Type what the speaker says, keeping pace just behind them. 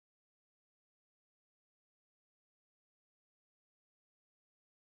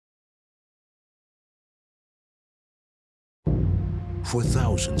For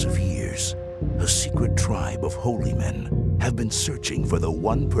thousands of years, a secret tribe of holy men have been searching for the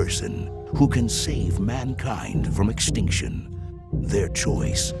one person who can save mankind from extinction. Their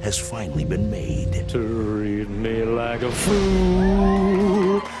choice has finally been made. Treat me like a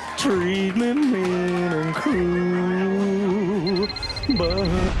fool, treat me mean and cruel,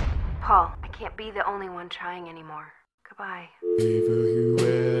 but... Paul, I can't be the only one trying anymore. Goodbye. If you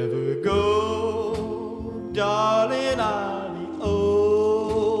ever go, darling, I'll be oh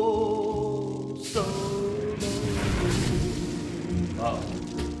so lonely.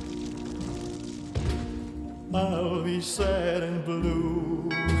 I'll be sad and blue.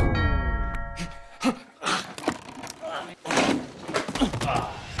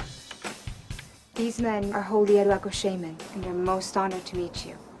 These men are holy Arago shaman, and they're most honored to meet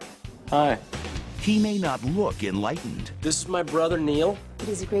you. Hi. He may not look enlightened. This is my brother, Neil. It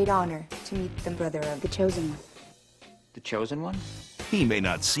is a great honor to meet the brother of the Chosen One. The Chosen One? He may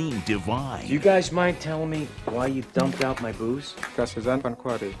not seem divine. Do you guys mind telling me why you dumped out my booze? The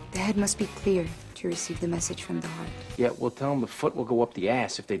head must be clear to receive the message from the heart. Yeah, we'll tell them the foot will go up the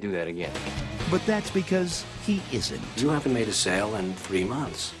ass if they do that again. But that's because he isn't. You haven't made a sale in 3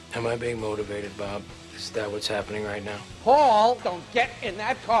 months. Am I being motivated, Bob? Is that what's happening right now? Paul, don't get in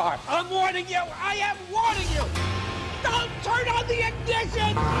that car. I'm warning you. I am warning you. Don't turn on the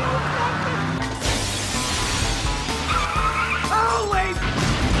ignition. Holy!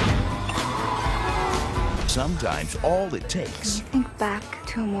 Sometimes all it Can takes you think back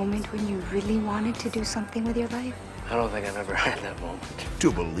to a moment when you really wanted to do something with your life? I don't think I've ever had that moment.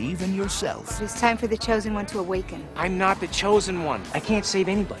 to believe in yourself. It is time for the Chosen One to awaken. I'm not the Chosen One. I can't save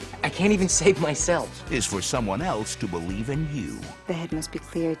anybody. I can't even save myself. Is for someone else to believe in you. The head must be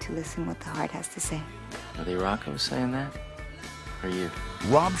clear to listen what the heart has to say. Are the Rocco's saying that? Or you?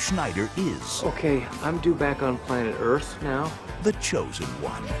 Rob Schneider is Okay, I'm due back on planet Earth now. the Chosen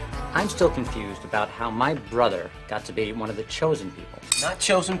One. I'm still confused about how my brother got to be one of the chosen people. Not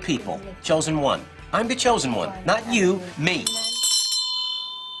chosen people, chosen one. I'm the chosen one, not you, me.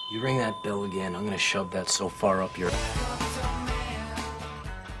 You ring that bell again, I'm gonna shove that so far up your...